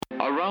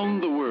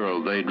Around the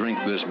world, they drink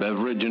this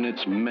beverage in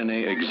its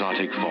many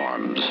exotic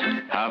forms.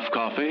 Half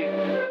coffee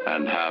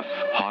and half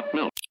hot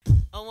milk.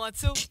 I want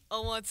to.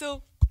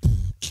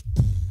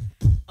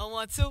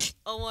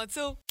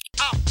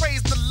 I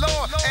praise the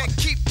Lord and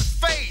keep the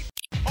faith.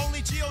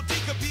 Only G.O.D.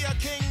 could be a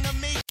king to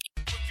me.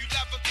 If you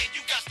love him, then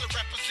you got to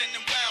represent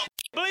him well.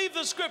 Believe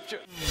the scripture.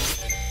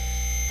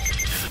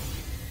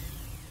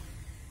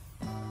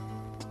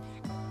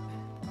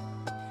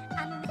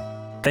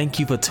 Thank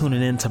you for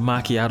tuning in to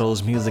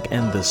Macchiato's Music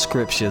and the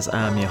Scriptures.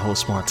 I'm your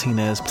host,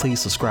 Martinez. Please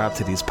subscribe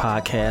to these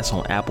podcasts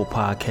on Apple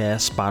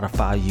Podcasts,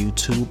 Spotify,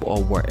 YouTube,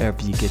 or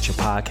wherever you get your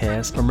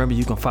podcasts. Remember,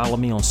 you can follow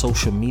me on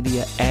social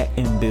media at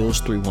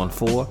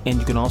mbills314, and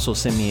you can also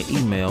send me an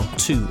email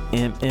to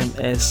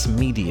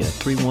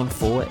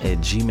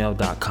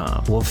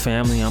mmsmedia314@gmail.com. Well,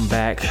 family, I'm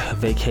back.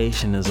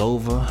 Vacation is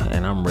over,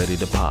 and I'm ready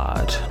to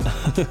pod.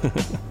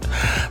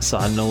 So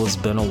I know it's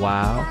been a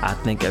while. I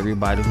thank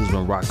everybody who's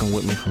been rocking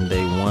with me from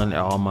day one,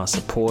 all my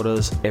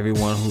supporters,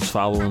 everyone who's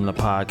following the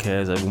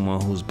podcast, everyone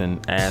who's been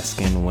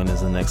asking when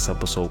is the next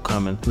episode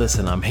coming.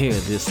 Listen, I'm here.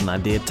 Listen, I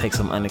did take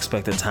some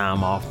unexpected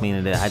time off,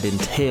 meaning that I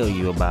didn't tell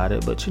you about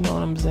it, but you know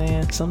what I'm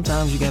saying?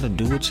 Sometimes you gotta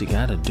do what you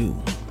gotta do.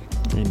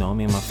 You know,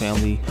 me and my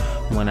family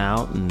went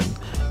out and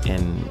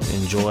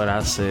enjoyed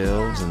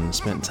ourselves and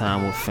spent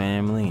time with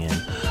family,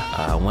 and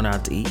went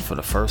out to eat for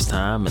the first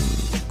time in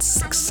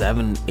 6,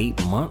 7,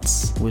 8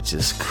 months, which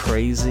is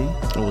crazy.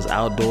 It was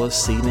outdoor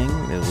seating.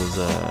 It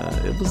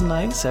was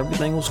nice.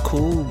 Everything was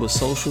cool. It was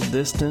social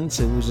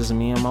distance. It was just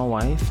me and my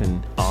wife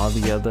and all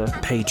the other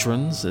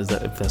patrons, if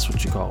that's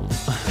what you call them,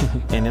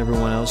 and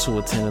everyone else who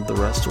attended the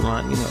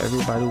restaurant. You know,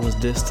 everybody was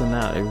distant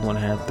out. Everyone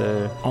had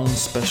their own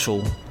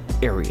special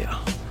area.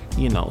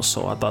 You know,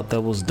 so I thought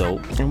that was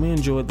dope, and we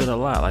enjoyed that a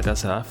lot. Like I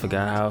said, I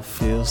forgot how it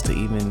feels to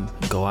even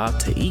go out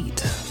to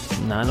eat.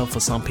 Now, I know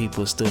for some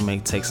people it still may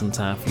take some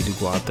time for you to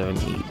go out there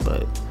and eat,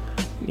 but,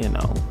 you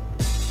know,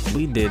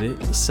 we did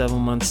it.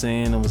 7 months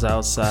in, it was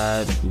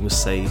outside, we were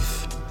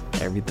safe,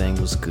 everything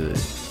was good.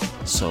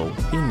 So,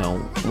 you know,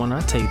 when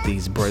I take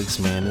these breaks,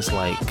 man, it's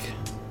like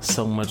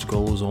so much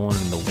goes on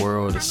in the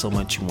world, there's so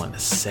much you want to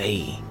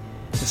say.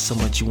 There's so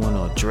much you want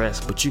to address,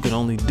 but you can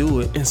only do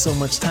it in so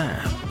much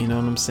time. You know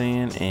what I'm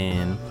saying?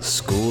 And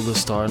school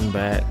is starting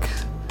back.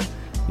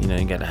 You know,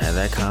 you got to have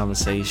that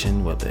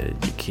conversation, whether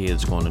your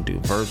kids are going to do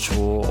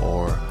virtual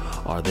or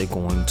are they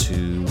going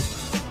to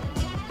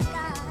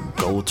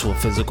go to a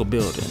physical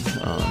building.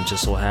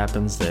 Just so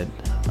happens that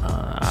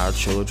our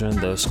children,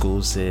 their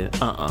school said,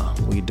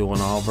 we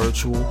doing all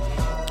virtual.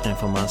 And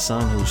for my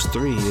son, who's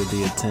 3, he'll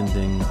be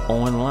attending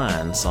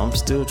online. So I'm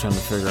still trying to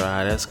figure out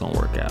how that's going to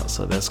work out.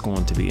 So that's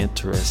going to be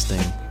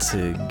interesting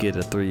to get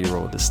a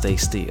 3-year-old to stay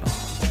still.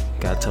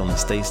 Gotta tell him to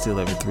stay still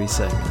every 3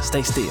 seconds.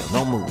 Stay still,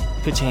 don't move.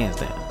 Put your hands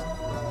down.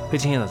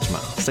 Put your hands out your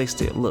mouth. Stay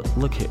still.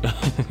 Look here.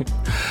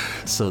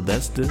 So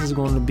this is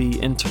going to be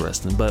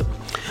interesting. But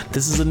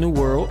this is a new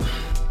world.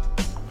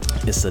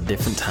 It's a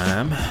different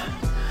time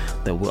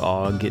that we're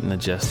all getting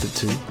adjusted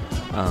to.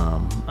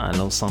 I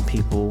know some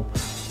people,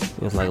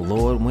 it's like,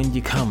 Lord, when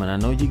you coming? I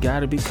know you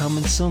gotta be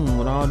coming soon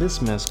with all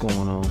this mess going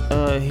on.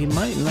 He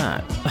might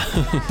not.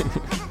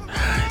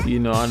 You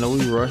know, I know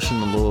we rushing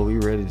the Lord. We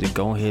ready to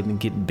go ahead and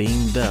get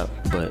beamed up,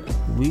 but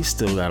we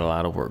still got a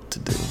lot of work to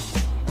do.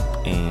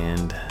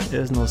 And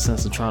there's no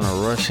sense in trying to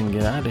rush and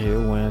get out of here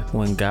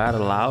when God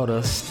allowed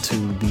us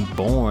to be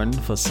born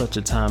for such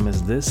a time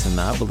as this. And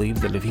I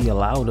believe that if he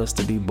allowed us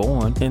to be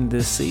born in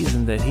this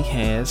season, that he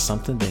has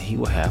something that he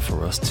will have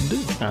for us to do.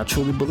 I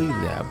truly believe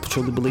that. I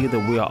truly believe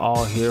that we are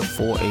all here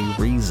for a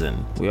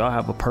reason. We all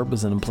have a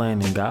purpose and a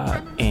plan in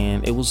God.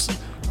 And it was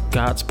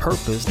God's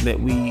purpose that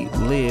we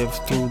lived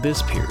through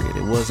this period.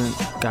 It wasn't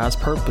God's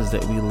purpose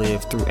that we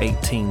lived through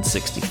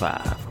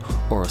 1865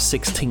 or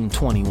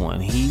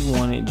 1621. He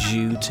wanted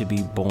you to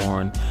be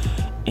born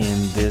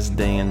in this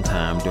day and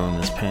time, during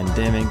this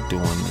pandemic,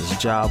 during this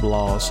job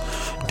loss,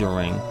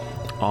 during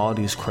all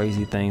these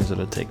crazy things that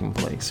are taking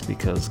place,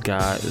 because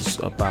God is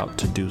about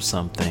to do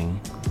something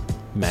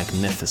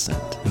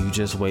magnificent. You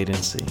just wait and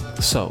see.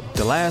 So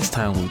the last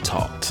time we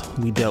talked,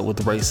 we dealt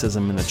with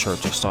racism in the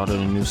church. I started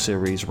a new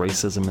series,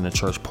 Racism in the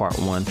Church Part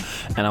 1,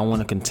 and I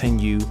want to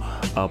continue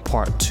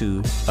Part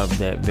 2 of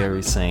that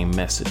very same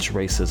message,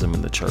 racism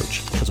in the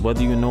church. Because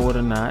whether you know it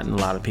or not, and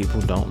a lot of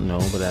people don't know,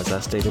 but as I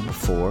stated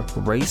before,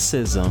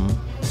 racism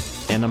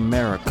in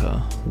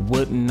America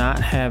would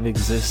not have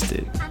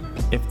existed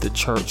if the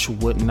church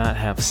would not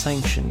have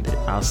sanctioned it.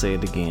 I'll say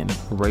it again.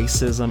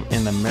 Racism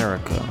in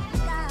America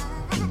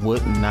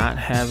would not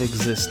have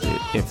existed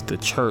if the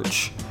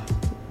church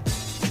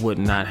would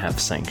not have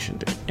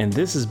sanctioned it. And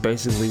this is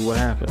basically what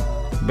happened.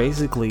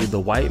 Basically, the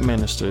white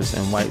ministers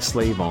and white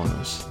slave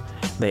owners,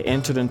 they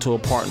entered into a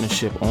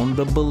partnership on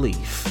the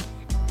belief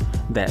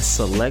that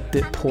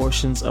selected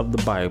portions of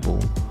the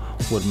Bible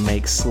would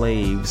make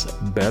slaves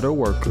better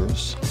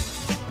workers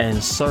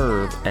and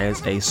serve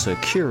as a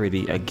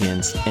security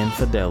against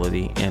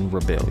infidelity and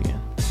rebellion.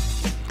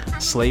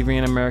 Slavery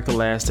in America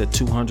lasted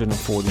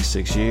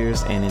 246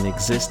 years, and it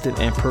existed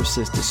and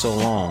persisted so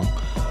long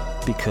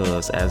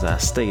because, as I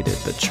stated,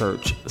 the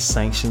church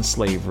sanctioned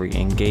slavery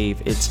and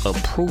gave its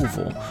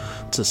approval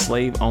to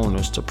slave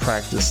owners to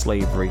practice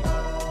slavery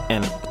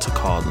and to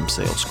call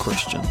themselves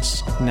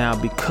Christians. Now,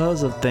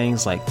 because of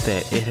things like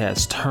that, it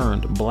has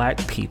turned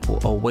black people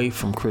away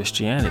from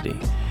Christianity.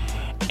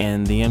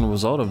 And the end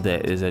result of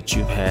that is that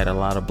you've had a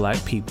lot of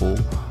black people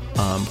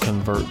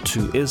convert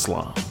to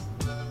Islam.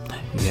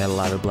 You had a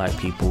lot of black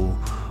people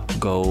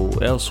go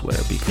elsewhere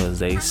because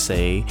they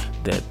say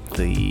that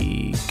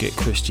the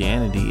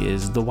Christianity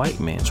is the white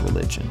man's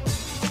religion.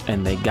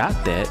 And they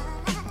got that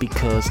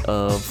because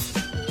of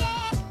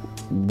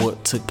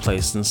what took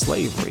place in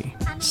slavery.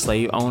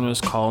 Slave owners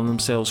calling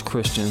themselves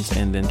Christians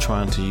and then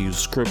trying to use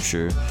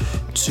scripture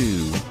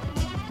to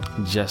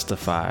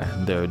justify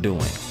their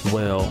doing.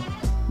 Well,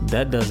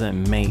 that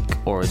doesn't make,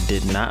 or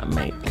did not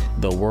make,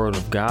 the word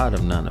of God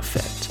of none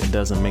effect. It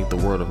doesn't make the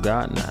word of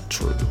God not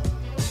true.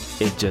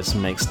 It just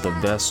makes the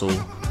vessel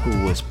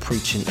who was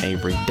preaching a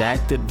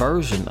redacted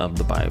version of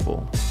the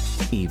Bible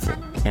evil.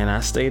 And I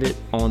stated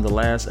on the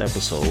last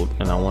episode,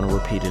 and I want to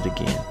repeat it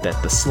again,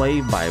 that the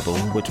slave Bible,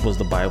 which was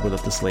the Bible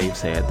that the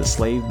slaves had, the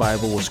slave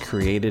Bible was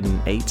created in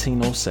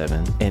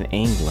 1807 in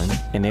England,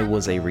 and it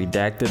was a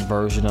redacted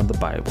version of the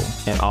Bible.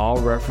 And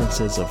all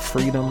references of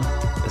freedom,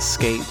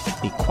 escape,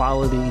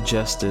 equality,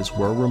 justice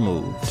were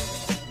removed.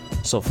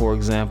 So, for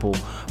example,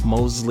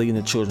 Moses leading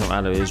the children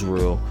out of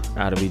Israel,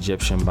 out of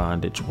Egyptian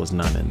bondage, was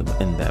not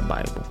in that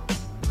Bible,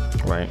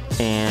 right?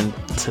 And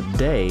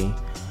today,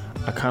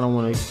 I kind of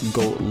want to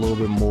go a little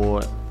bit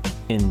more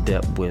in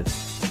depth with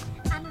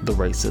the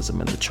racism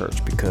in the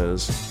church,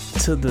 because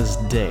to this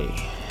day,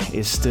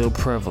 it's still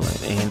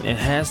prevalent and it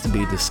has to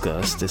be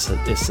discussed. It's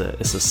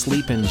a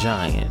sleeping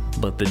giant,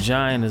 but the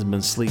giant has been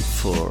asleep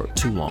for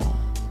too long.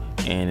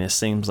 And it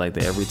seems like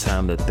that every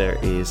time that there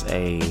is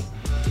a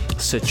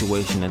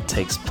situation that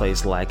takes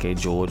place, like a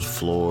George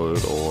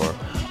Floyd or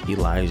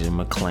Elijah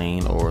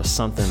McClain, or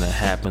something that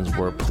happens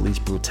where police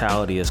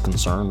brutality is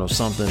concerned, or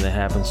something that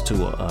happens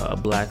to a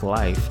black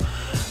life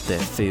that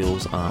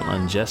feels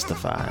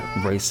unjustified,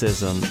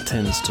 racism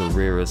tends to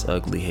rear its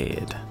ugly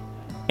head.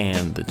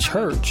 And the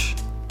church,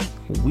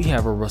 we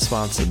have a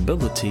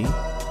responsibility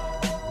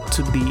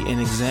to be an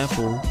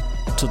example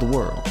to the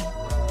world.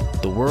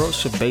 The world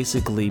should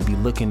basically be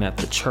looking at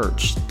the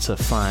church to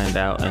find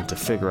out and to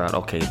figure out,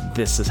 okay,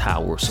 this is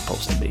how we're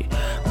supposed to be.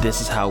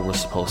 This is how we're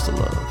supposed to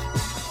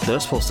love. They're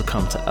supposed to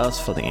come to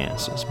us for the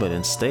answers, but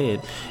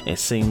instead, it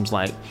seems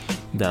like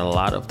that a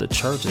lot of the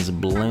church is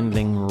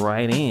blending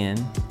right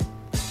in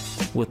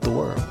with the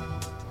world.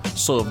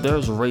 So if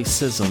there's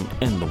racism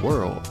in the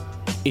world,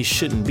 it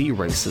shouldn't be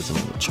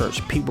racism in the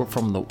church. People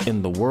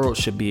in the world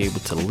should be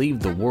able to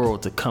leave the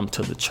world to come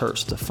to the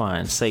church to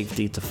find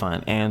safety, to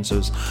find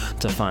answers,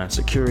 to find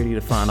security, to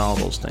find all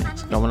those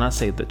things. Now, when I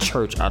say the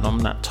church, I'm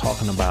not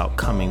talking about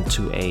coming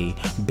to a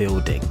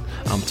building.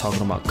 I'm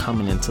talking about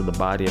coming into the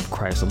body of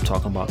Christ. I'm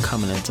talking about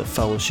coming into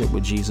fellowship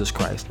with Jesus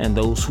Christ. And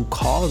those who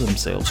call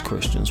themselves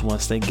Christians,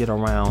 once they get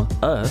around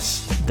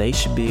us, they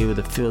should be able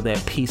to feel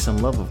that peace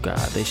and love of God.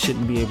 They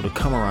shouldn't be able to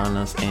come around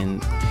us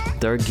and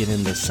they're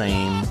getting the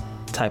same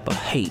type of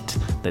hate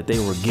that they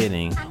were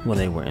getting when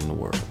they were in the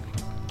world.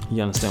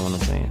 You understand what I'm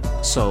saying?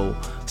 So,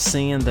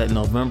 seeing that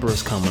November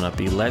is coming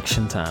up,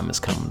 election time is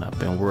coming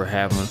up, and we're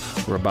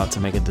about to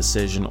make a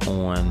decision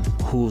on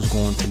who's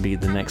going to be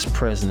the next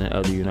president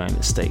of the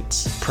United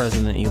States.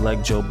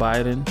 President-elect Joe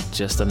Biden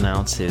just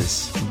announced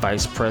his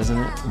vice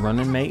president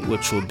running mate,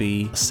 which will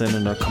be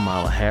Senator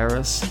Kamala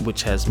Harris,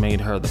 which has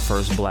made her the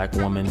first black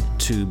woman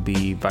to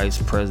be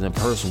vice president,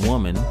 first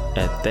woman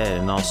at that,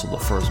 and also the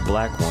first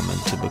black woman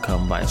to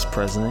become vice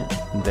president.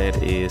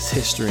 That is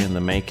history in the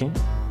making.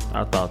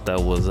 I thought that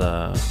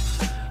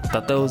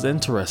was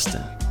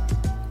interesting.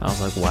 I was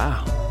like,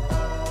 wow,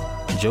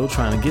 Joe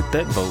trying to get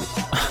that vote.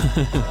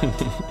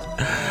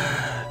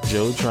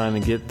 Joe trying to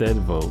get that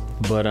vote.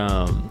 But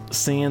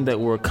seeing that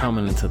we're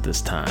coming into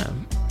this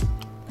time,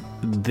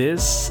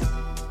 this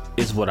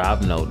is what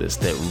I've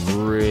noticed that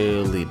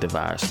really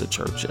divides the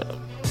church up.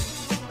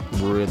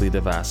 Really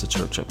divides the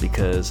church up,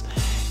 because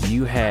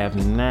you have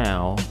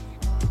now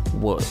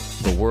what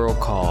the world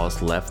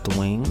calls left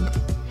wing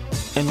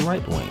and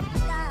right wing.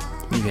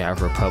 You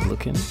have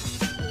Republican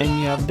and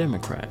you have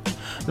Democrat.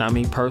 Now,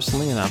 me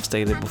personally, and I've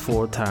stated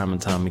before time and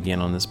time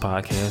again on this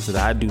podcast, that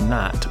I do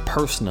not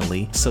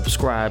personally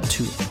subscribe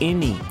to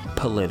any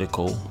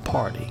political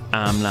party.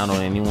 I'm not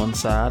on anyone's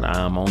side.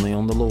 I'm only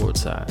on the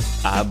Lord's side.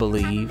 I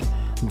believe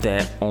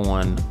that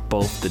on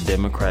both the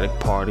Democratic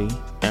Party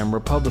and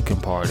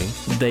Republican Party,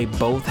 they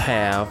both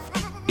have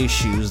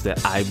issues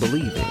that I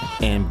believe in,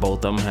 and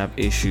both of them have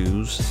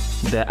issues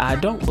that I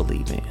don't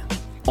believe in,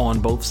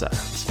 on both sides.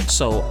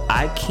 So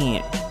I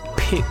can't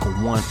pick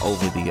one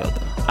over the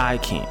other. I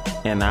can't.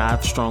 And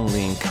I've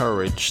strongly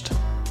encouraged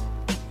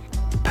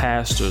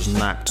pastors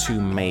not to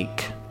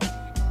make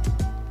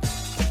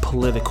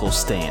political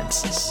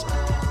stances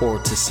or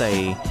to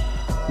say,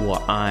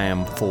 well, I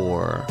am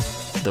for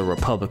the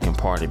Republican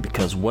Party,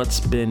 because what's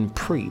been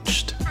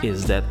preached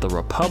is that the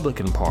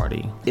Republican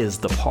Party is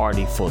the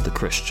party for the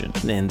Christian,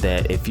 and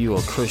that if you're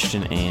a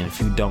Christian and if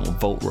you don't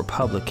vote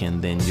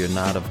Republican, then you're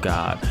not of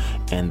God,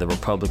 and the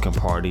Republican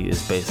Party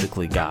is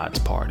basically God's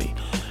party.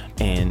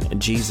 And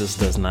Jesus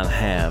does not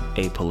have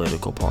a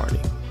political party.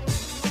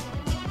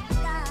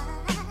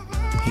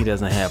 He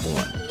doesn't have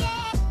one.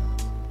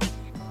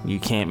 You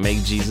can't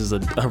make Jesus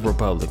a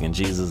Republican.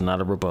 Jesus is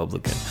not a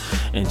Republican,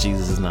 and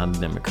Jesus is not a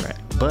Democrat.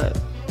 But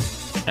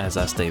as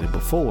I stated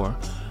before,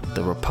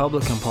 the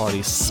Republican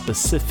Party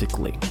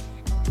specifically,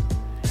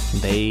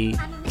 they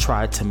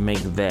tried to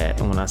make that,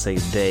 and when I say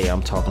they,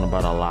 I'm talking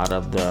about a lot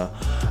of the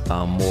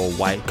more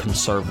white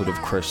conservative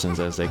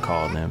Christians, as they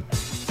call them,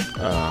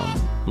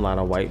 a lot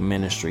of white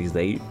ministries.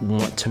 They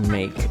want to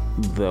make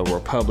the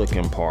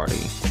Republican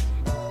Party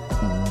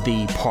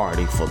the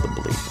party for the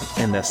believer,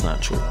 and that's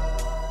not true.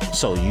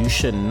 So you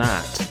should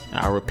not,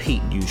 I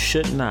repeat, you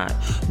should not,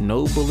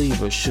 no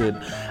believer should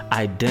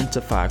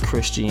identify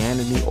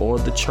Christianity or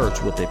the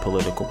church with a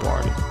political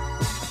party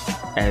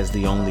as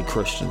the only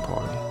Christian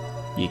party.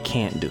 You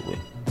can't do it.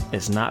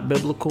 It's not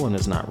biblical and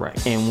it's not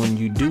right. And when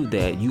you do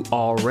that, you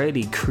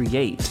already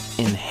create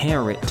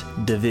inherent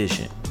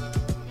division.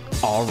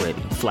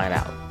 Already, flat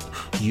out.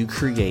 You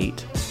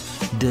create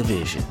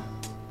division.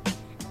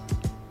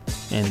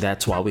 And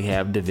that's why we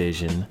have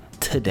division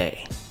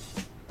today.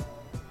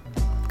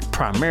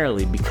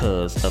 Primarily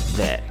because of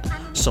that.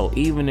 So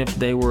even if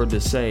they were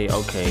to say,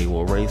 okay,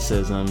 well,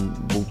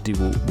 racism,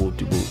 whoop-de-whoop,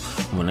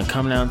 whoop-de-whoop, when it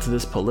comes down to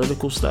this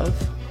political stuff,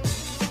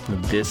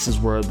 this is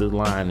where the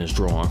line is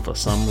drawn for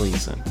some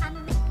reason.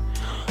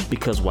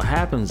 Because what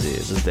happens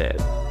is that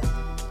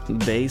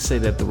they say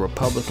that the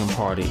Republican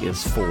Party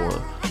is for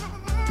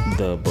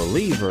the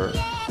believer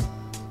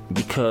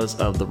because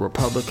of the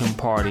Republican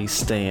Party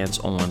stance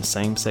on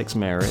same-sex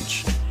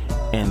marriage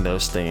and their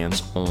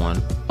stance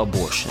on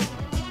abortion.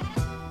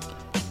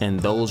 And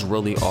those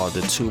really are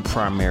the two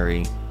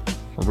primary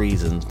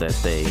reasons that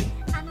they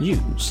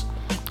use.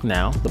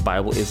 Now, the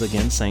Bible is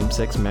against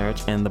same-sex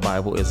marriage and the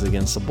Bible is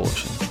against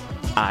abortion.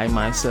 I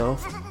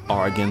myself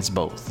are against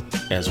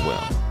both as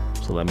well.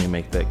 So let me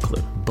make that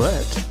clear.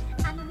 But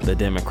the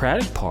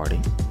Democratic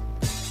Party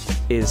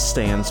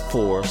stands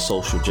for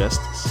social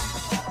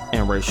justice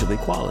and racial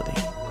equality.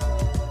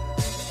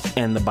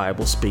 And the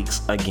Bible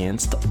speaks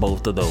against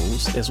both of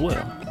those as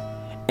well.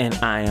 And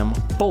I am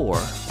for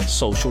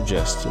social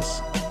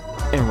justice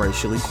and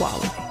racial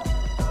equality.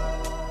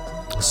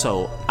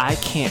 So I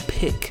can't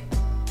pick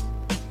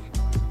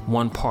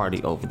one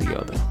party over the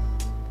other.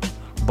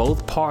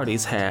 Both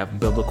parties have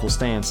biblical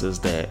stances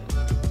that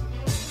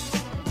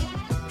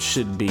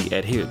should be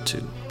adhered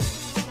to.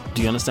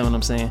 Do you understand what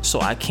I'm saying?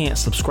 So I can't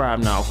subscribe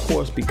now, of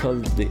course,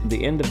 because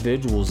the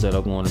individuals that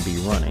are going to be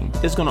running,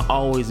 it's going to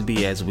always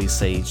be, as we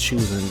say,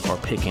 choosing or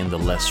picking the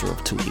lesser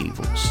of two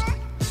evils.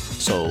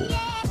 So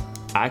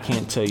I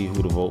can't tell you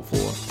who to vote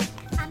for.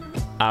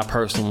 I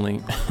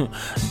personally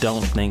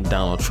don't think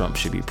Donald Trump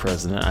should be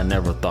president. I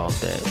never thought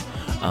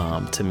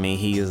that. To me,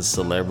 he is a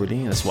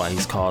celebrity. That's why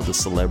he's called the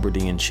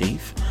celebrity in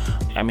chief.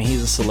 I mean,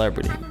 he's a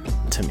celebrity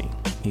to me.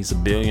 He's a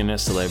billionaire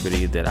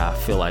celebrity that I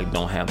feel like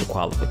don't have the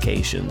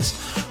qualifications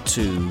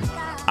to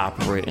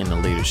operate in the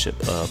leadership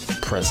of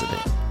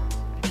president.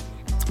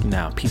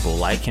 Now, people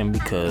like him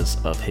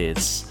because of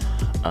his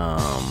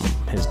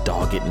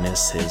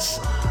doggedness, his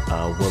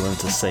willing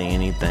to say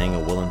anything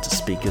or willing to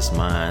speak his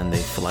mind. They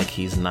feel like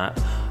he's not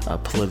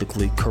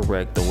politically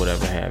correct or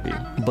whatever have you.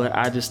 But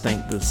I just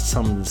think that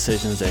some of the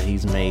decisions that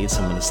he's made,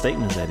 some of the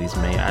statements that he's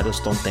made, I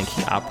just don't think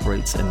he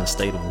operates in the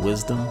state of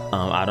wisdom.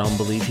 I don't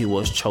believe he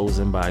was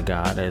chosen by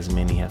God, as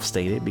many have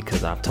stated,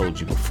 because I've told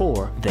you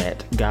before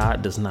that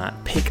God does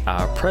not pick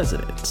our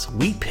presidents.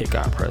 We pick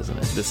our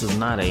president. This is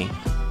not a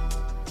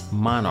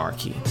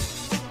monarchy.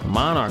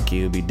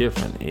 Monarchy would be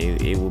different.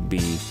 It would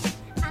be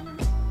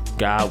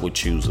God would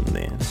choose them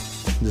then,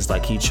 just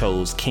like he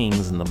chose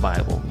kings in the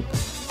Bible.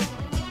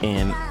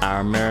 In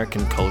our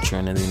American culture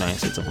and in the United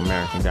States of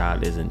America,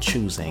 God isn't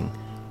choosing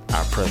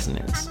our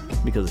presidents,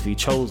 because if he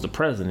chose the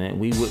president,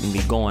 we wouldn't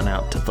be going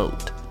out to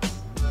vote.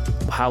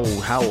 How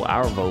will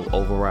our vote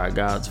override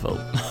God's vote?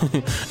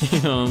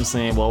 You know what I'm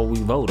saying? Well, we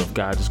vote if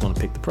God is going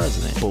to pick the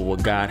president. But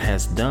what God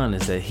has done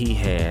is that he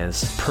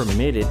has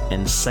permitted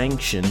and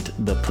sanctioned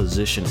the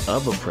position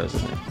of a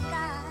president.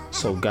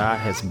 So God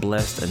has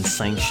blessed and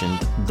sanctioned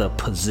the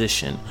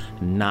position,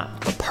 not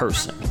the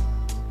person.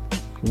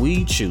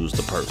 We choose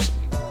the person.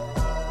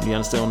 You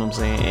understand what I'm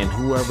saying? And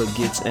whoever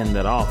gets in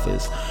that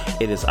office,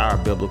 it is our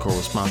biblical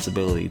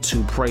responsibility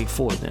to pray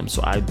for them.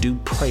 So I do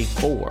pray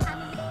for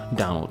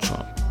Donald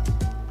Trump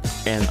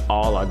and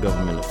all our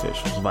government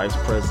officials, vice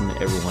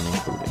president, everyone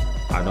included.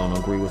 I don't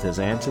agree with his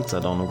antics. I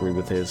don't agree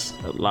with his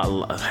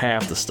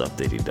half the stuff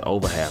that he does,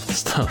 over half the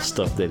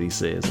stuff that he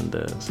says and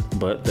does.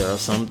 But there are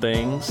some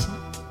things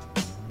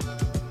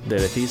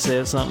that if he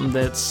says something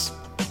that's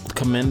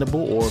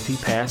commendable, or if he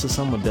passes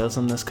something or does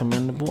something that's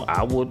commendable,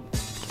 I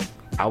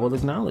I will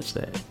acknowledge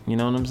that. You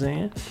know what I'm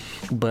saying?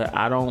 But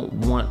I don't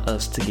want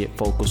us to get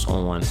focused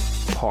on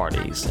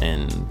parties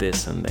and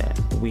this and that.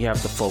 We have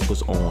to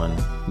focus on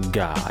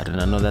God. And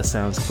I know that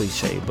sounds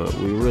cliche, but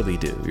we really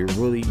do.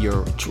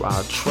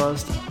 Our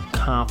trust,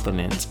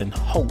 confidence, and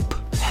hope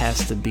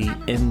has to be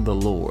in the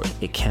Lord.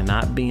 It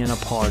cannot be in a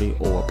party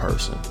or a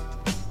person.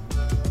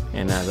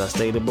 And as I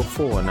stated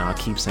before, and I'll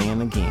keep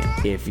saying again,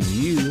 if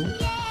you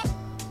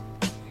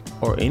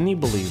or any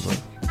believer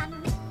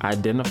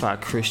identify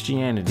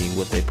Christianity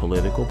with a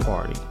political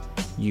party,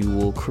 you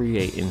will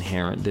create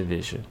inherent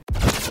division.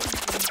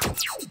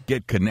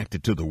 Get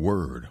connected to the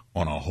Word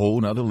on a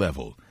whole nother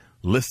level.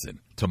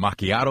 Listen to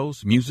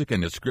Macchiato's Music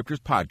and the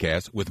Scriptures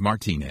podcast with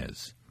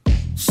Martinez.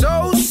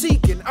 Soul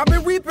seeking, I've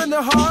been reaping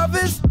the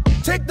harvest.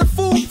 Take the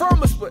food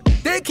from us, but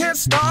they can't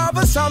starve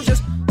us. I'm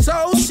just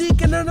soul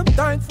seeking and I'm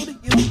thankful to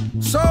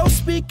you. Soul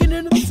speaking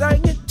and I'm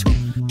singing too.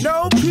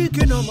 No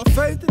peeking on my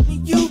faith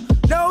in you.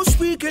 No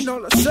speaking,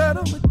 all I said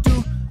I would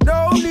do.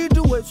 No need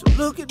to wait, so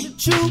looking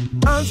at you.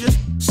 I'm just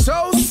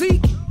soul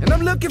seeking and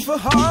I'm looking for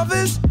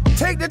harvest.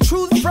 Take the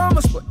truth from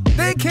us, but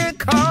they can't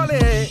call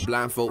it.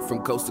 Blindfold from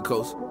coast to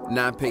coast.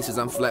 9 paces,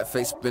 I'm flat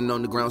faced, been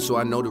on the ground, so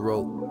I know the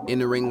road. In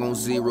the ring on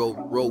 0,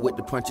 roll with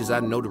the punches, I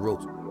know the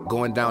ropes.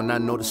 Going down, I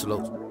know the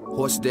slopes.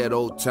 Horse dead,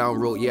 Old Town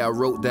Road, yeah, I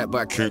wrote that, but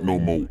I can't no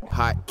more.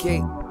 Hot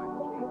cake,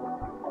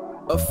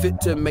 a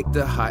fit to make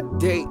the hot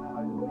date.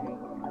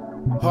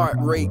 Heart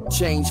rate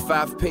change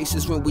 5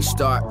 paces when we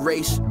start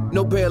race.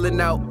 No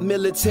bailing out,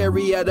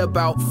 military at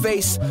about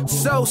face.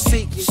 Soul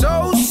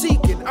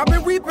seeking, I've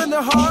been reaping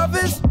the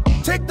harvest.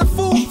 Take the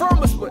food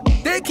from us, but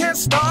they can't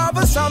starve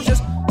us. I'm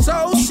just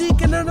soul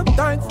seeking and I'm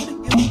thankful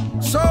to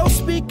you. Soul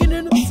speaking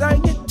and I'm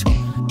singing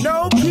too.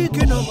 No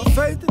peeking on my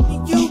faith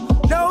in you.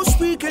 No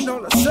speaking,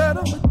 all I said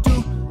I would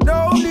do.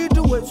 No need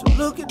to wait, so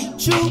looking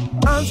at you.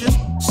 I'm just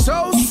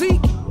soul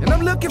seeking and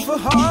I'm looking for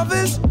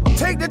harvest.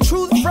 Take the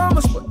truth from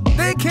us, but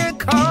they can't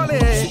call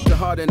it. Seek the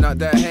heart and not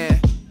that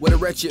hand. What a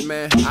wretched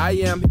man I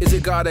am. Is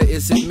it God or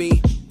is it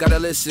me? Gotta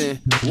listen.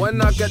 One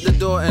knock at the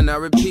door and I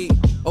repeat.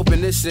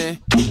 Open this in.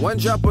 One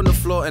drop on the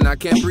floor and I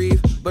can't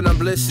breathe, but I'm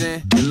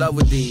blissing. In love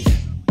with these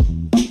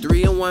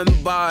 3 in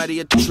 1 body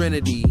at the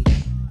Trinity.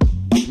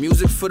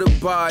 Music for the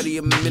body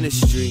of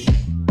ministry.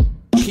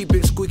 Keep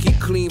it squeaky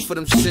clean for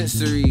them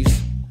sensories.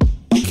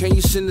 Can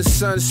you send the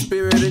sun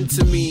spirit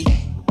into me?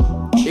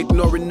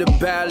 Ignoring the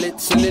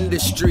ballots and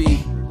industry.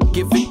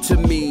 Give it to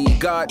me.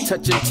 God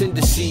touching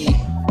tendency.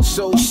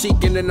 Soul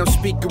seeking and I'm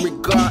speaking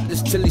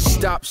regardless till he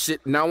stops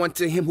it. Now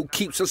unto him who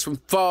keeps us from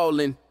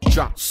falling.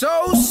 Drop.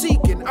 Soul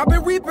seeking, I've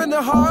been reaping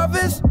the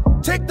harvest.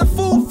 Take the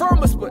food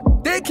from us,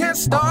 but they can't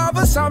starve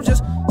us. I'm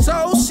just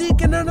soul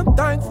seeking and I'm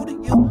thankful to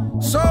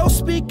you. Soul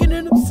speaking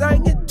and I'm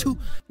singing too.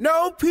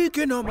 No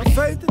peeking on my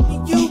faith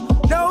in you.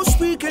 No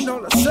speaking,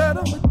 all I said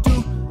I would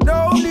do.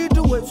 No need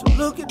to wait, so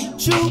looking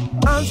at you.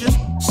 I'm just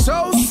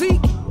soul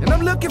seeking and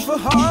I'm looking for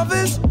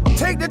harvest.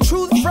 Take the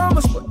truth from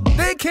us, but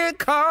they can't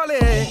call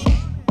it.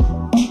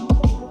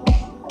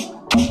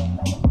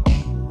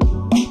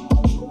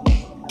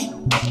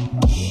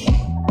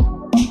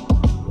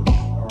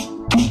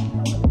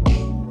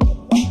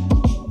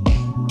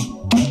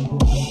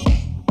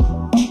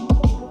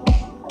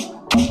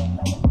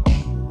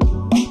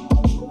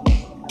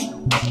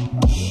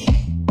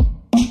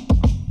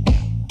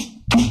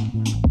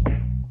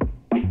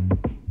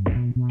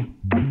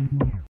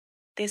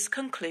 This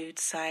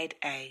concludes Side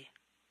A.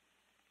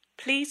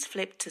 Please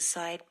flip to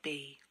Side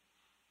B.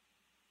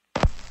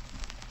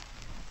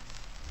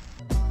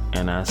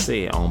 And I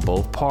said on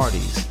both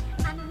parties,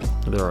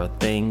 there are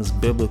things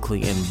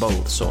biblically in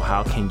both. So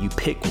how can you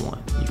pick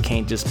one? You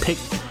can't just pick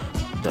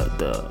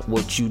the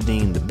what you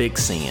deem the big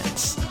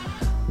sins.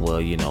 Well,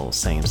 you know,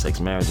 same-sex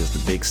marriage is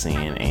the big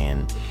sin,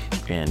 and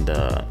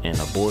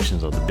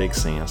abortions are the big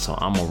sin. So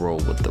I'm gonna roll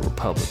with the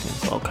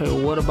Republicans. Okay,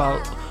 well, what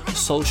about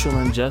social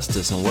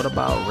injustice and what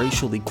about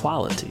racial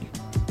equality?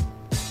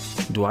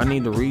 Do I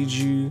need to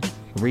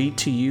read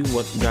to you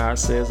what God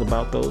says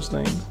about those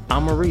things?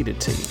 I'm gonna read it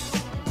to you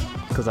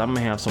because I'm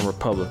gonna have some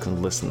Republicans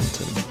listening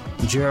to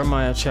me.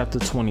 Jeremiah chapter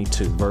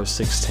 22, verse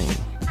 16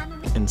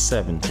 and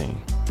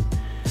 17.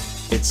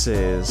 It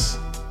says,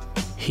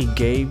 "He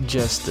gave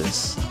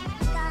justice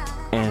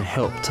and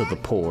help to the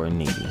poor and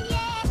needy,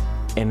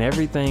 and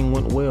everything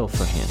went well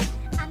for him.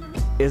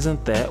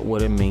 Isn't that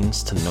what it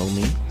means to know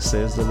me,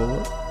 says the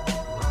Lord?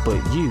 But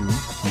you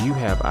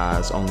have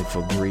eyes only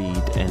for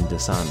greed and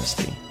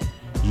dishonesty.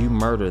 You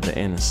murder the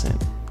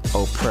innocent,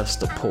 oppress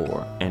the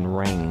poor, and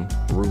reign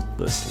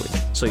ruthlessly."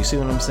 So you see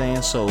what I'm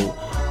saying? So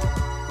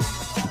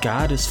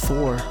God is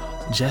for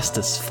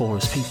justice for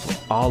his people,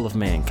 all of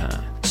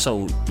mankind.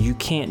 So you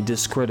can't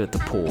discredit the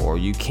poor, or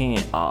you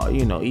can't,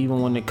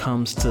 even when it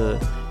comes to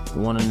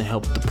wanting to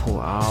help the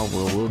poor,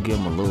 we'll give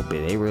them a little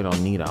bit. They really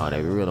don't need all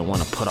that. We really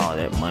want to put all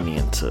that money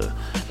into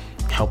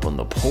helping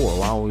the poor.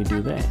 Why would we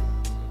do that?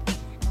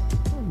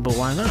 But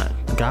why not?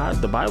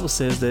 God, the Bible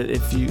says that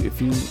if you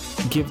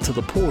give to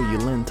the poor, you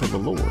lend to the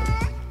Lord.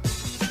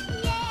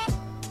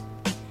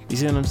 You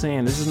see what I'm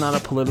saying? This is not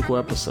a political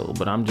episode,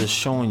 but I'm just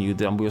showing you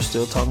that we're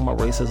still talking about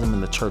racism in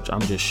the church.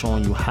 I'm just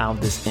showing you how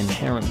this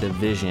inherent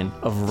division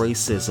of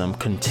racism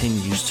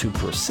continues to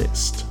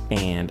persist.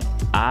 And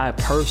I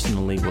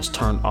personally was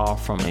turned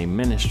off from a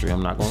ministry,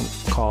 I'm not going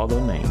to call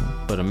their name,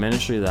 but a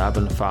ministry that I've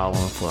been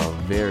following for a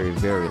very,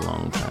 very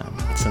long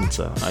time, since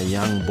a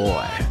young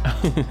boy.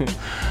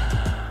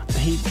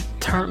 He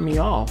turned me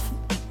off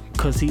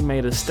because he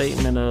made a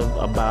statement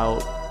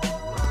about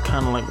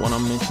kind of like what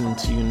I'm mentioning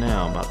to you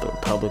now about the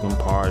Republican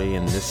Party,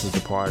 and this is the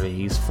party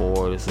he's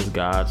for, this is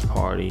God's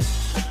party.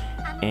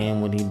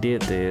 And when he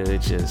did that,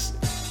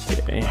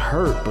 it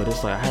hurt, but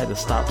it's like I had to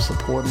stop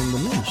supporting the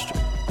ministry.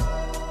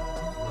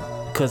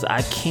 Because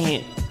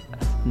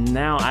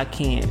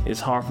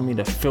it's hard for me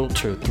to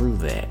filter through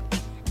that.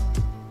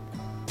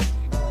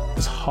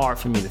 It's hard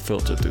for me to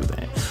filter through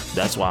that.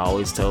 That's why I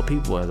always tell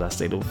people, as I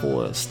stated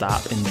before,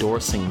 stop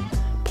endorsing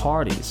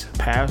parties,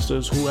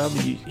 pastors,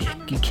 whoever.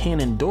 You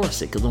can't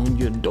endorse it, because when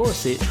you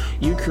endorse it,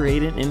 you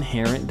create an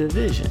inherent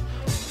division.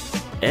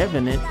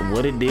 Evident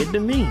what it did to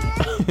me.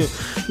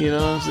 You know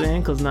what I'm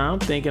saying? Because now I'm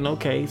thinking,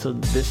 okay, so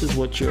this is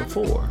what you're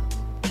for.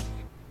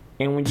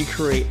 And when you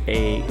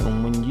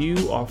when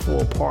you are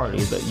for a party,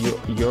 that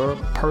your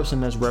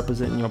person that's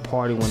representing your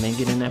party, when they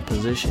get in that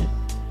position,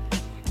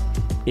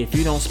 if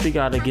you don't speak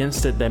out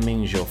against it, that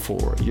means you're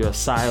for it. Your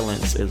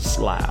silence is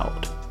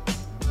loud.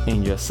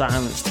 And your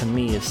silence to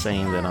me is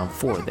saying that I'm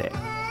for that.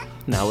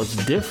 Now it's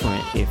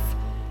different if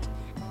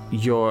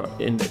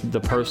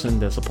the person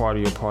that's a part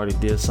of your party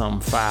did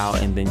something foul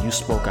and then you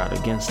spoke out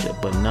against it,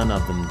 but none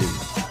of them do.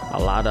 A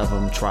lot of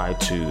them try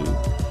to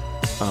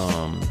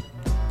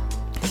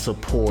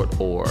support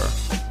or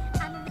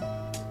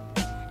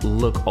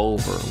look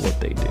over what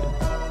they do.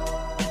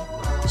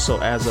 So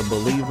as a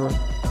believer,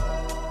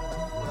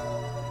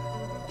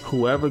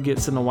 whoever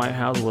gets in the White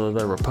House, whether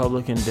they're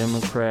Republican,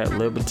 Democrat,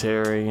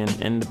 Libertarian,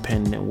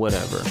 Independent,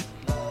 whatever,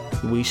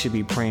 we should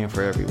be praying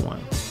for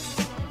everyone.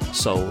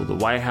 So the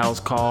White House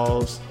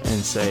calls and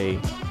say,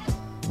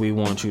 we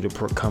want you to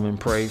come and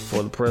pray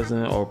for the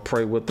president or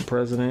pray with the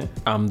president.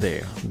 I'm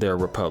there. They're a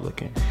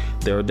Republican.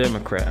 They're a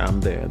Democrat.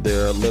 I'm there.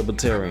 They're a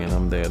Libertarian.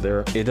 I'm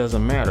there. It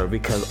doesn't matter,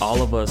 because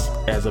all of us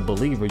as a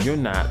believer, you're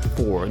not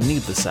for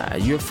neither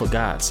side. You're for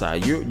God's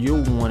side.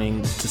 You're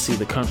wanting to see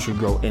the country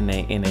grow in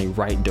a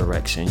right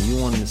direction. You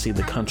want to see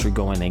the country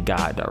go in a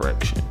God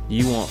direction.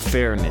 You want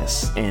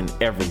fairness in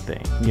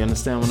everything. You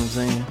understand what I'm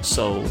saying?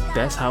 So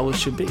that's how it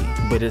should be.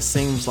 But it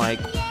seems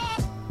like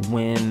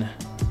when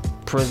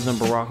President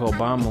Barack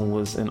Obama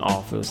was in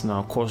office, now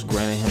of course,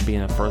 granted him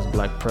being the first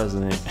black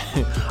president,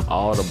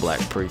 all the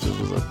black preachers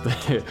was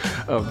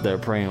up there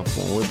praying for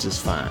him, which is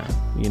fine.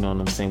 You know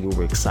what I'm saying? We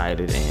were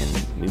excited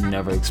and we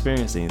never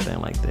experienced anything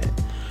like that.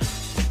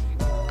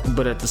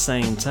 But at the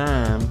same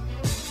time,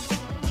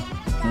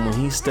 when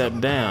he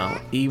stepped down,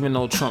 even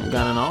though Trump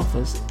got in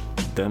office,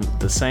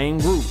 the same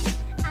group,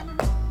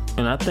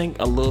 and I think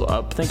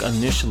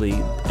initially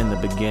in the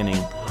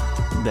beginning,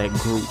 that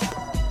group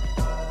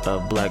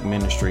of black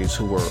ministries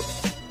who were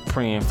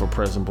praying for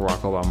President Barack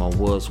Obama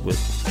was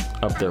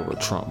up there with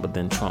Trump, but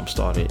then Trump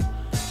started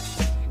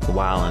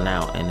wilding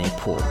out and they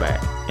pulled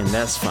back, and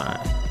that's fine.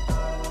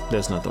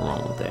 There's nothing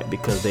wrong with that,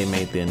 because they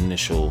made the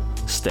initial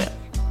step,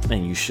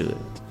 and you should,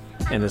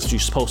 and that's what you're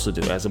supposed to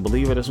do as a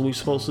believer. That's what you're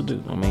supposed to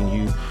do. I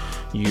mean,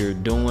 you're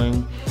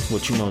doing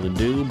what you know to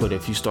do, but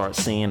if you start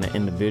seeing an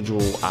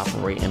individual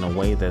operate in a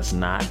way that's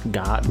not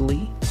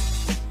godly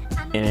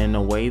and in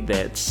a way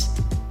that's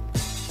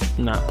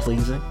not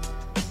pleasing,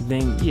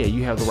 then yeah,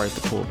 you have the right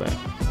to pull back.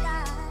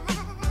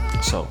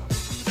 So,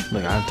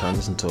 look, I turned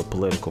this into a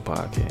political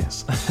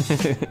podcast.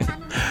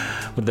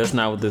 But that's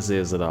not what this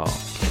is at all.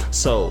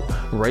 So,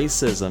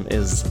 racism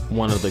is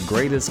one of the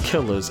greatest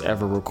killers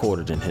ever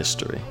recorded in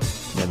history.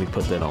 Let me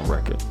put that on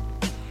record.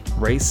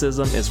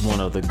 Racism is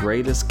one of the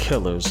greatest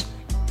killers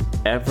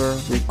ever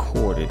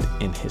recorded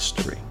in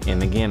history.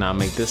 And again, I'll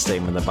make this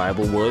statement: the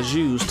Bible was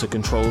used to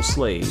control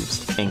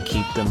slaves and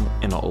keep them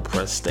in an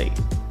oppressed state.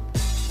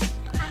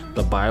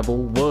 The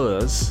Bible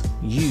was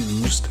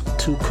used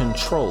to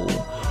control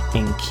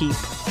and keep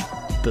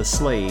the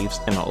slaves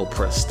in an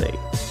oppressed state.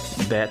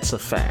 That's a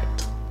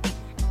fact.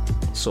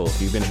 So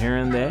if you've been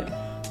hearing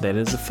that, that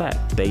is a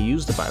fact. They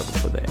used the Bible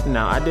for that.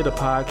 Now, I did a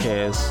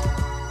podcast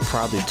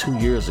probably 2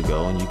 years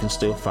ago, and you can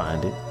still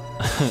find it,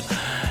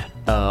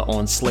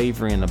 on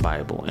slavery in the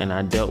Bible. And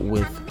I dealt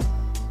with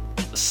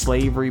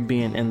slavery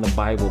being in the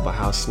Bible, but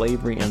how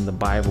slavery in the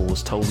Bible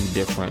was totally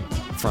different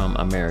from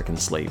American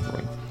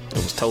slavery. It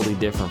was totally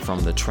different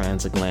from the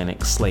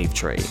transatlantic slave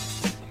trade.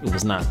 It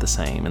was not the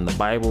same. In the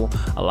Bible,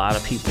 a lot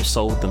of people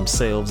sold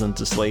themselves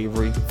into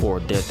slavery for a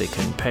debt they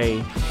couldn't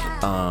pay,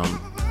 a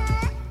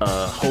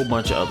whole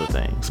bunch of other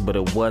things, but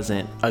it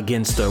wasn't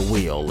against their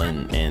will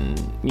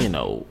and you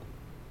know,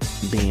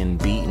 being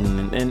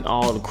beaten and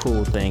all the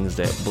cruel things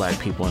that black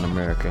people in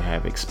America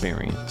have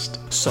experienced.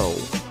 So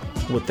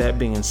with that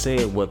being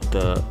said, what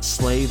the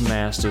slave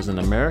masters in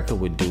America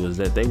would do is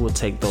that they would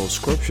take those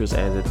scriptures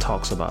as it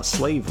talks about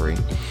slavery,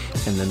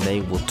 and then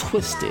they will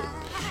twist it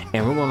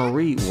And we're going to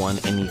read one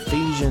in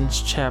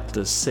Ephesians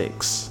chapter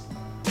 6.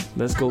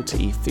 Let's go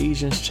to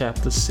Ephesians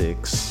chapter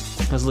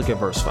 6. Let's look at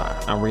verse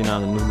 5. I'm reading out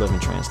the New Living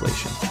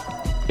Translation.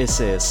 It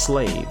says,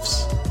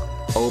 "Slaves,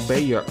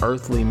 obey your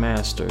earthly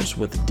masters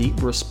with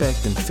deep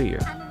respect and fear.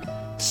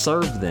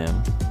 Serve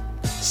them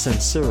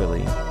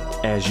sincerely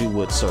as you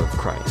would serve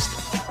Christ."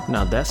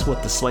 Now that's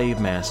what the slave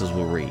masters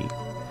would read.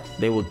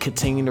 They would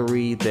continue to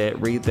read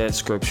that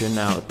scripture.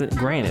 Now,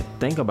 granted,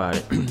 think about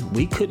it.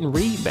 We couldn't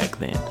read back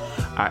then.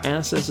 Our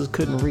ancestors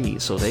couldn't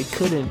read, so they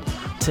couldn't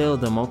tell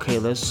them, okay,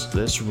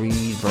 let's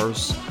read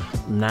verse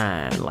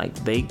 9. Like,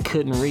 they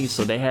couldn't read,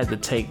 so they had to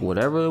take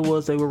whatever it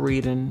was they were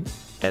reading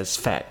as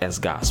fact, as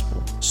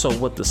gospel. So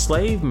what the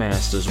slave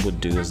masters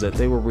would do is that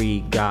they would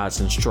read God's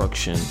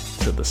instruction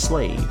to the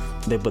slave,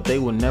 but they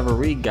would never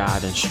read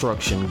God's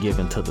instruction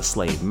given to the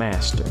slave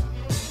master.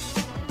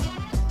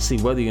 See,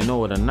 whether you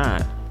know it or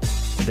not,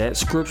 that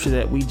scripture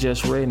that we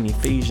just read in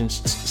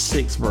Ephesians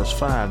 6 verse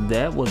 5,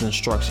 that was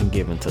instruction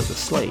given to the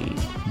slave.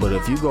 But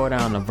if you go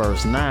down to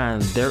verse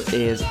 9, there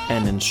is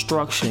an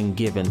instruction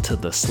given to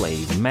the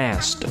slave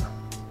master.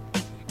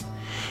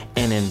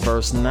 And in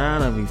verse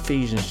 9 of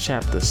Ephesians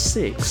chapter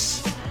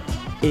 6,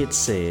 it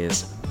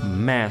says,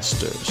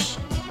 "Masters,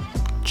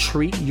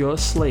 treat your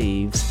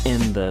slaves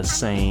in the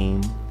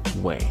same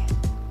way.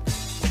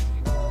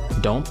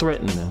 Don't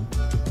threaten them.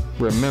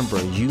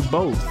 Remember, you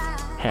both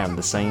have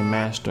the same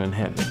master in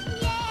heaven,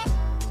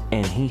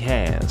 and he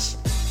has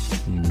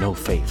no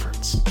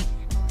favorites."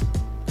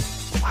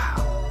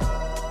 Wow.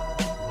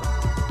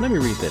 Let me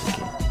read that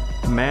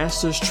again.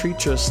 "Masters,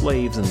 treat your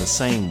slaves in the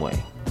same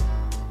way."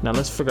 Now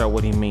let's figure out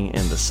what he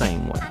means in the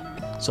same way.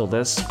 So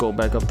let's go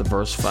back up to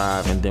verse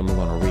 5, and then we're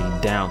going to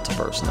read down to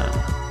verse 9.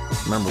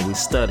 Remember, we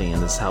study,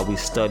 and this is how we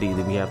study,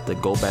 that we have to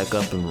go back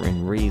up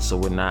and read so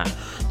we're not,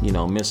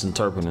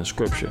 misinterpreting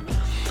scripture.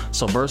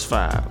 So verse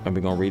 5, and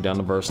we're going to read down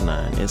to verse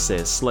 9. It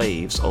says,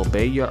 "Slaves,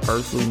 obey your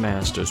earthly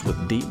masters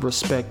with deep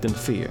respect and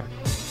fear.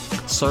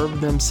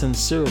 Serve them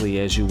sincerely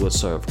as you would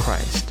serve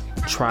Christ.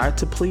 Try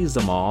to please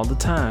them all the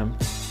time,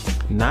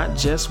 not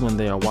just when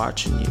they are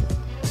watching you,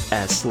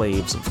 as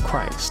slaves of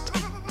Christ.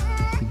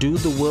 Do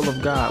the will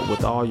of God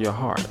with all your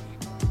heart.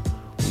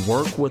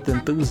 Work with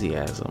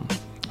enthusiasm,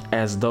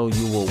 as though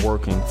you were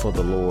working for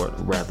the Lord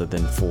rather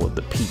than for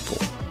the people.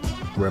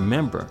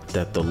 Remember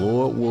that the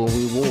Lord will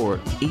reward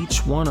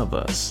each one of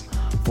us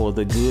for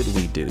the good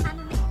we do,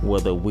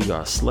 whether we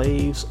are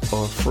slaves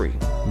or free.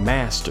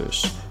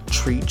 Masters,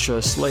 treat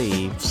your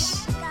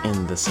slaves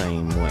in the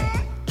same way."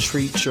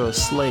 Treat your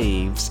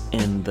slaves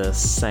in the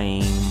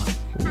same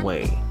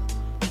way.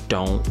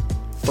 Don't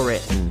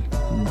threaten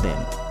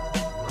them.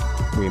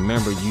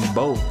 Remember, you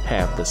both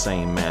have the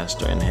same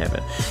master in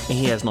heaven, and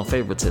he has no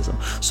favoritism.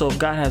 So if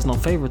God has no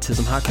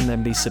favoritism, how can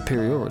that be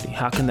superiority?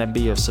 How can that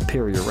be a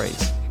superior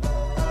race?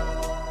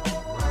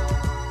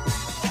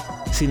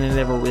 See,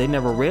 they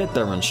never read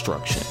their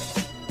instruction.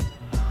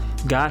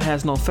 God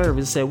has no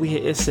favorites.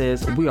 It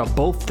says we are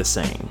both the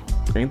same.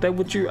 Ain't that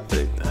what you?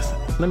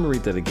 Let me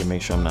read that again.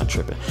 Make sure I'm not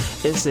tripping.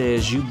 It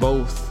says you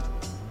both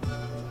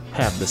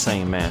have the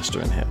same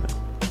master in heaven,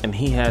 and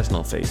he has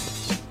no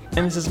favorites.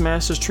 And it says,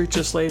 "Masters, treat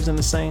your slaves in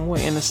the same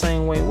way." In the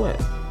same way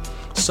what?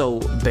 So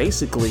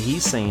basically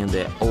he's saying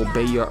that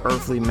obey your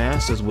earthly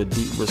masters with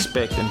deep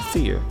respect and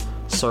fear.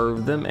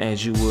 Serve them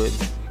as you would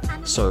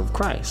serve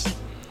Christ.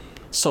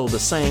 So the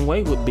same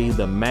way would be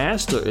the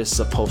master is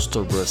supposed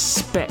to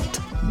respect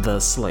the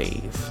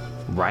slave,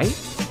 right?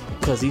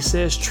 Because he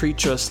says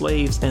treat your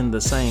slaves in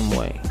the same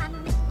way.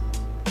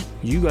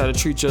 You got to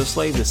treat your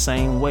slave the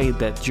same way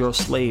that your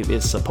slave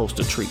is supposed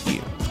to treat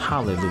you.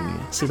 Hallelujah.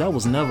 See, that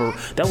was never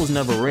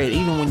read.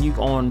 Even when you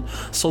on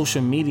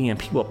social media and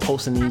people are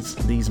posting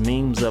these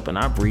memes up, and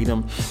I read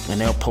them,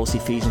 and they'll post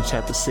Ephesians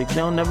chapter 6.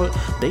 They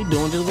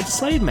doing just what the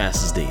slave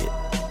masters did,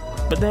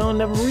 but they don't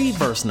never read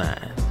verse 9.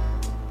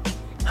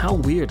 How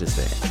weird is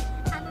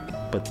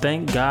that? But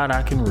thank God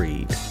I can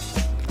read.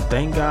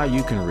 Thank God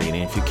you can read.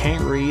 And if you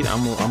can't read,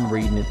 I'm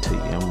reading it to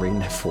you. I'm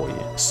reading it for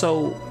you.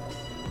 So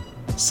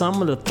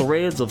some of the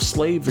threads of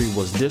slavery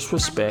was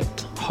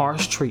disrespect,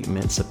 harsh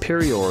treatment,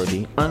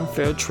 superiority,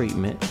 unfair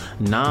treatment,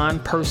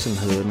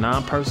 non-personhood.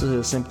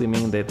 Non-personhood simply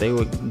means that they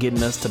were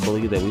getting us to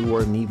believe that we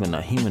weren't even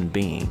a human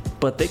being.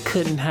 But they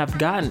couldn't have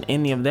gotten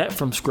any of that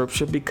from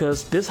scripture,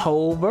 because this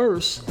whole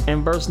verse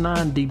in verse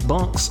 9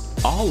 debunks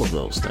all of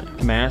those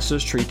things.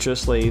 Masters, treat your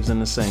slaves in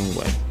the same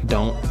way.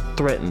 Don't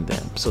threaten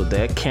them. So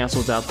that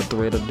cancels out the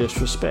thread of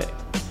disrespect.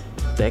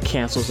 That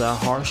cancels out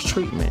harsh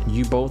treatment.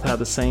 You both have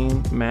the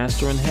same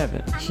master in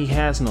heaven. He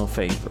has no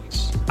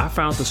favorites. I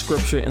found the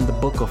scripture in the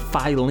book of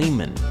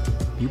Philemon.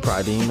 You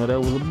probably didn't even know that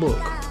was a book.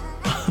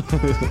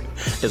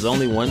 There's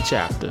only one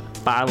chapter,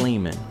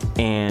 Philemon.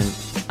 And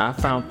I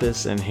found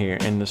this in here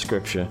in the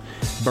scripture.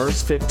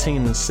 Verse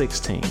 15 and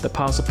 16. The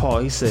Apostle Paul,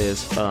 he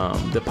says,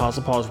 the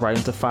Apostle Paul is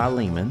writing to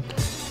Philemon.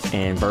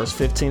 And verse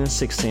 15 and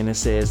 16, it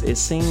says, "It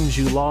seems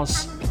you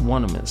lost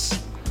Onesimus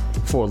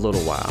for a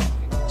little while,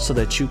 so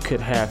that you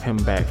could have him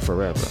back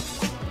forever.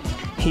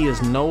 He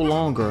is no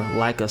longer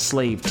like a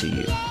slave to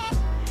you.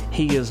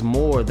 He is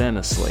more than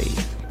a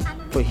slave,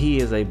 For he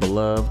is a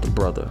beloved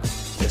brother,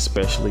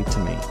 especially to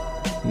me.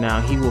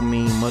 Now he will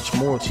mean much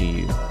more to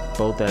you,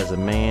 both as a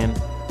man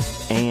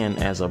and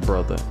as a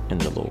brother in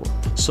the Lord.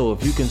 So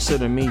if you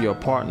consider me your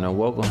partner,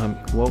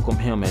 welcome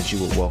him as you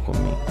would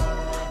welcome me.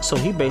 So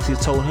he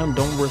basically told him,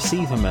 don't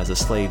receive him as a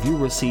slave. You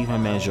receive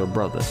him as your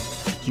brother.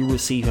 You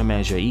receive him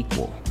as your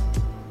equal.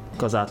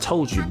 Because I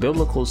told you,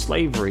 biblical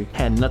slavery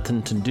had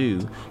nothing to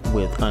do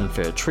with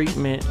unfair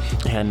treatment.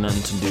 It had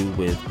nothing to do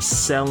with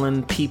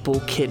selling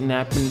people,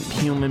 kidnapping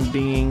human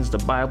beings. The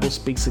Bible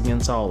speaks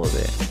against all of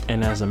that.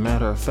 And as a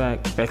matter of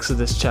fact,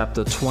 Exodus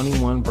chapter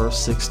 21, verse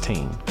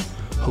 16,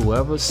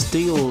 whoever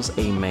steals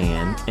a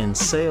man and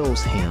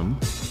sells him,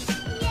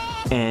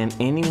 and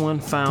anyone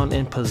found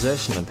in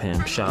possession of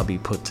him shall be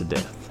put to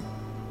death.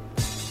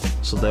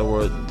 So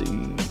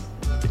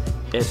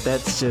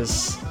that's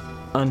just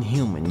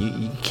unhuman.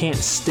 You can't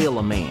steal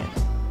a man.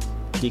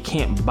 You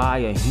can't buy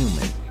a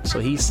human. So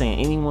he's saying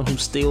anyone who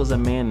steals a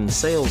man and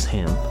sells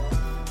him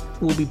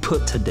will be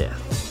put to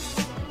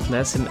death.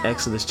 That's in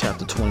Exodus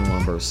chapter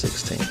 21, verse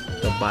 16.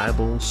 The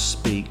Bible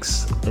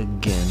speaks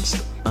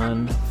against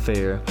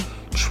unfair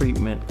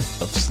treatment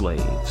of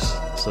slaves.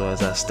 So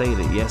as I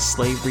stated, yes,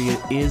 slavery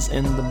is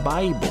in the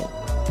Bible,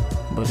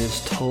 but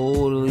it's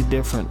totally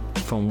different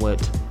from what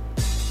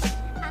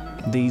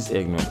these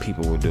ignorant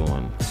people were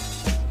doing.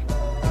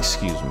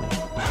 Excuse me.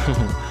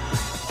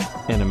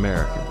 In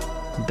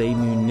America, they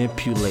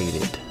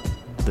manipulated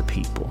the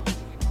people,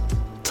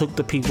 took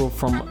the people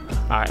from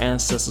our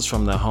ancestors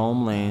from their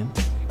homeland,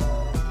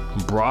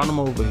 brought them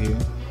over here,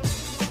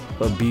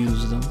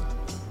 abused them,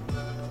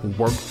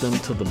 worked them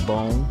to the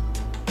bone,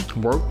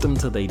 worked them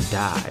till they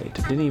died.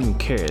 Didn't even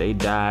care. They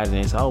died and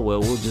they said, oh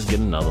well, we'll just get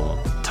another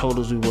one. Told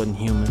us we wasn't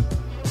human.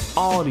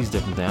 All these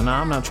different things.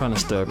 Now I'm not trying to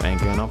stir up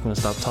anger, and I'm gonna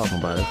stop talking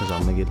about it because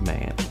I'm gonna get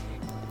mad.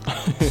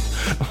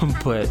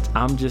 But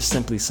I'm just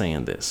simply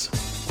saying this.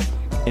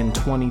 In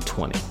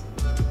 2020,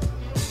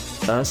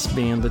 us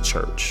being the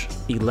church,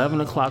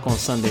 11 o'clock on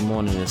Sunday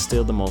morning is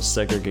still the most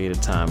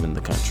segregated time in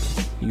the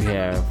country. You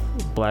have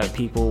black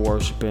people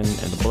worshiping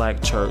in the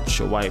black church,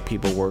 white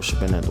people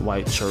worshiping at the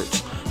white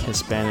church,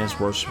 Hispanics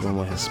worshiping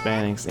with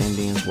Hispanics,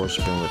 Indians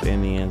worshiping with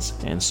Indians,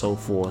 and so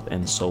forth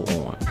and so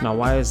on. Now,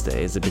 why is that?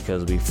 Is it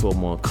because we feel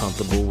more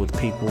comfortable with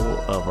people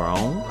of our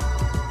own?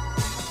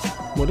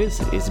 What is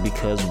it? Is it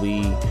because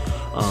we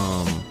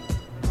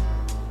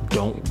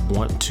don't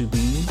want to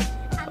be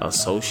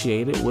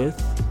associated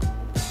with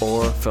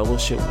or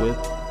fellowship with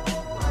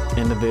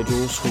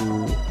individuals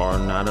who are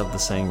not of the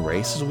same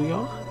race as we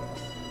are?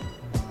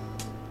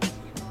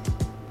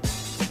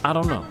 I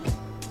don't know.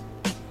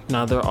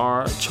 Now, there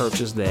are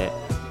churches that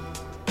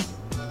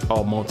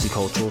are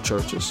multicultural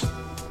churches,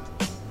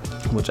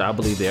 which I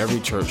believe that every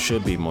church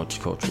should be a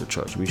multicultural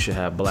church. We should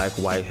have black,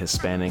 white,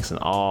 Hispanics, and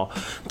all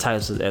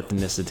types of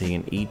ethnicity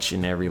in each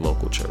and every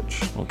local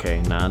church.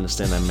 Okay, now I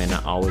understand that may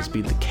not always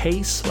be the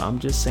case, but I'm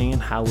just saying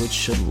how it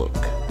should look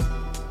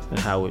and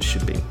how it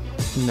should be.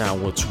 Now,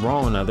 what's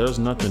wrong? Now, there's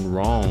nothing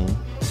wrong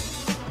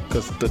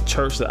because the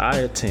church that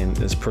I attend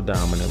is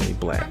predominantly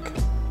black.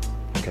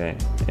 Okay,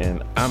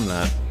 and I'm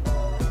not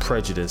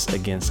prejudiced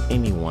against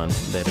anyone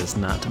that is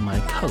not my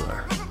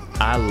color.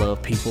 I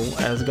love people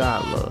as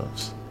God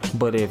loves.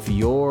 But if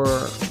your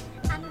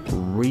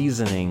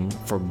reasoning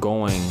for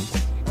going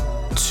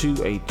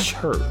to a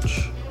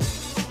church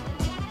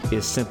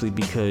is simply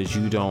because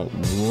you don't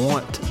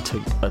want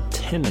to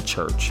attend a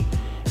church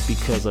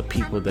because of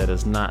people that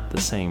is not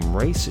the same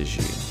race as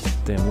you,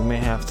 then we may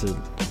have to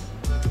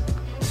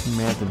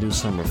do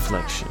some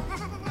reflection.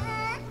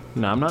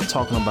 Now, I'm not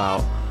talking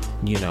about,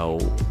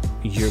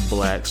 you're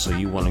black, so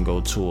you want to go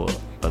to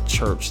a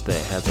church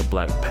that has a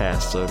black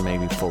pastor,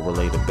 maybe for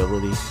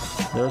relatability.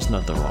 There's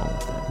nothing wrong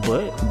with that.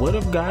 But what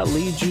if God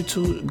leads you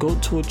to go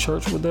to a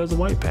church where there's a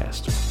white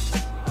pastor?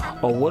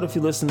 Or what if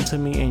you listen to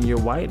me and you're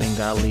white and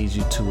God leads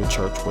you to a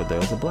church where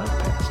there's a black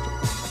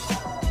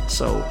pastor?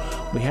 So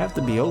we have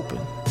to be open.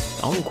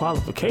 The only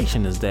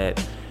qualification is that,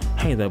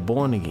 hey, they're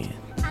born again.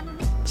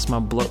 It's my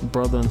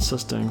brother and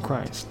sister in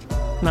Christ.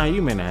 Now,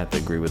 you may not have to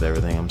agree with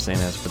everything I'm saying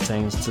as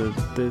pertains to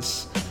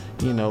this,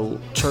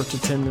 church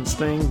attendance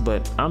thing,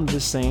 but I'm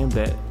just saying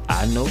that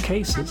I know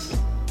cases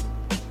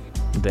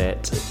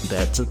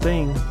that's a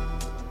thing.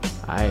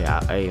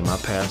 Hey, my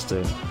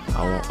pastor,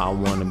 I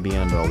want to be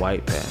under a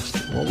white pastor.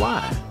 Well,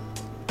 why?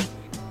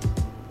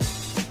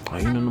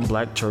 Them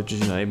black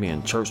churches, they be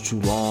in church too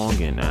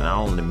long, and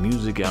I don't the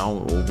music, I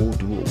don't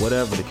do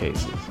whatever the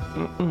case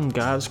is.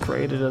 God's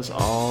created us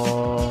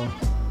all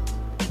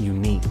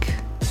unique.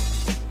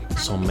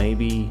 So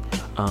maybe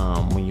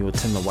when you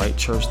attend the white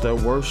church, their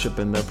worship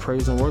and their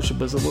praise and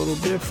worship is a little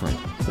different.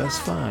 That's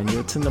fine. You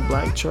attend the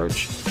black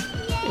church,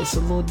 it's a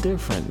little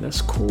different.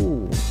 That's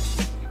cool.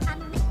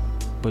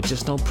 But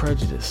just no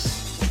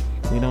prejudice.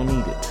 We don't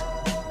need it.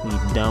 We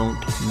don't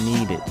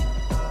need it.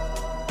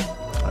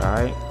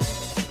 Alright?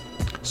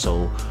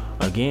 So,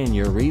 again,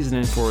 your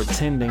reasoning for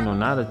attending or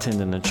not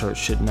attending a church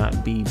should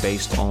not be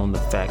based on the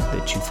fact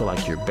that you feel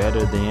like you're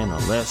better than or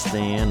less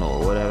than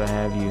or whatever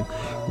have you.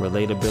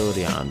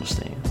 Relatability, I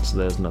understand. So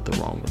there's nothing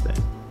wrong with that.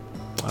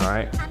 All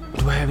right.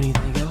 Do I have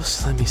anything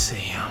else? Let me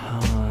see.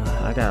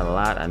 I got a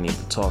lot I need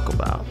to talk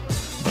about,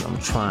 but I'm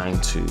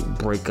trying to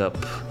break up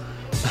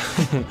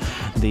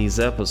these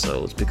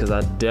episodes because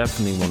I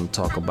definitely want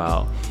to talk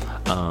about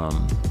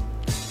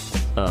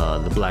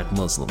the Black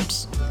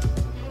Muslims.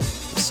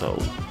 So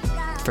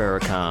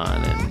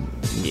Farrakhan, and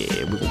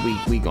yeah,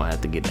 we gonna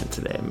have to get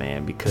into that,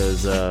 man,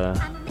 because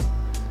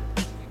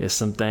there's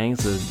some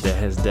things that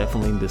has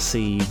definitely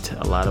deceived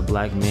a lot of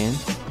black men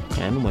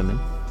and women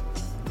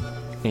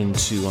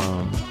into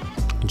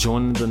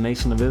joining the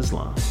Nation of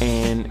Islam.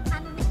 And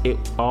it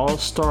all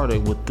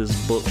started with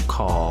this book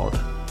called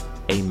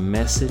A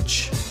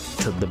Message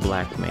to the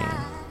Black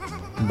Man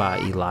by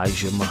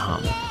Elijah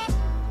Muhammad.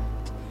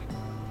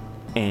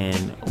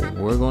 And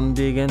we're gonna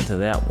dig into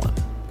that one.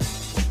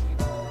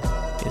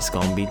 It's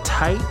gonna be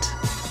tight,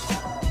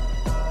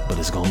 but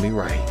it's gonna be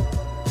right.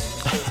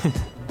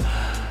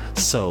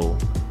 So,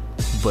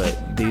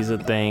 but these are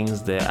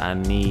things that I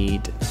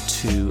need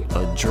to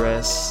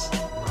address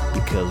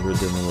because we're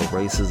dealing with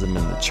racism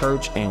in the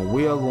church, and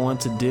we are going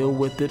to deal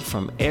with it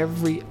from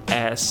every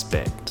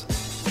aspect.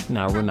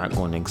 Now, we're not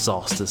going to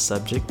exhaust this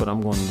subject, but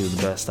I'm going to do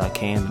the best I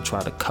can to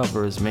try to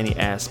cover as many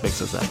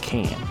aspects as I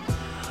can.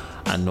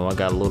 I know I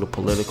got a little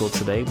political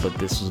today, but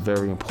this was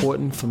very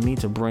important for me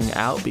to bring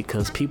out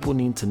because people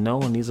need to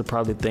know, and these are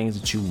probably things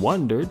that you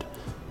wondered,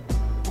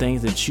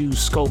 things that you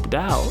scoped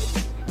out.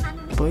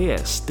 But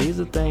yes, these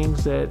are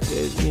things that,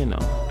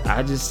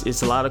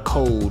 it's a lot of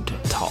cold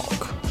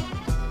talk.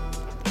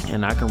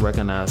 And I can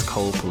recognize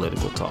cold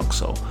political talk.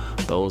 So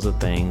those are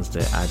things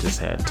that I just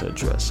had to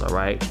address, all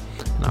right?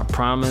 And I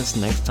promise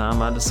next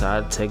time I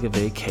decide to take a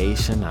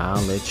vacation,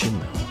 I'll let you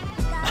know.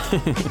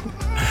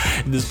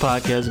 If this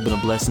podcast has been a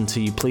blessing to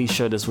you, please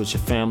share this with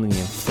your family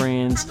and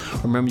friends.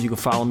 Remember, you can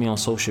follow me on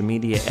social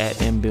media at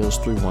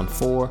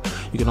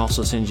mbills314. You can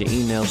also send your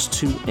emails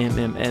to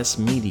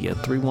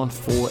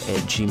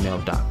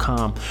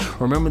mmsmedia314@gmail.com.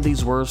 Remember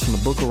these words from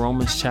the book of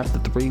Romans chapter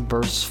 3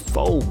 verse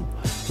 4.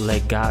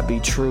 Let God be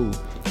true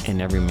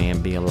and every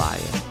man be a liar.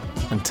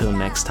 Until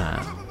next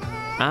time,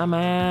 I'm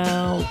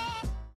out.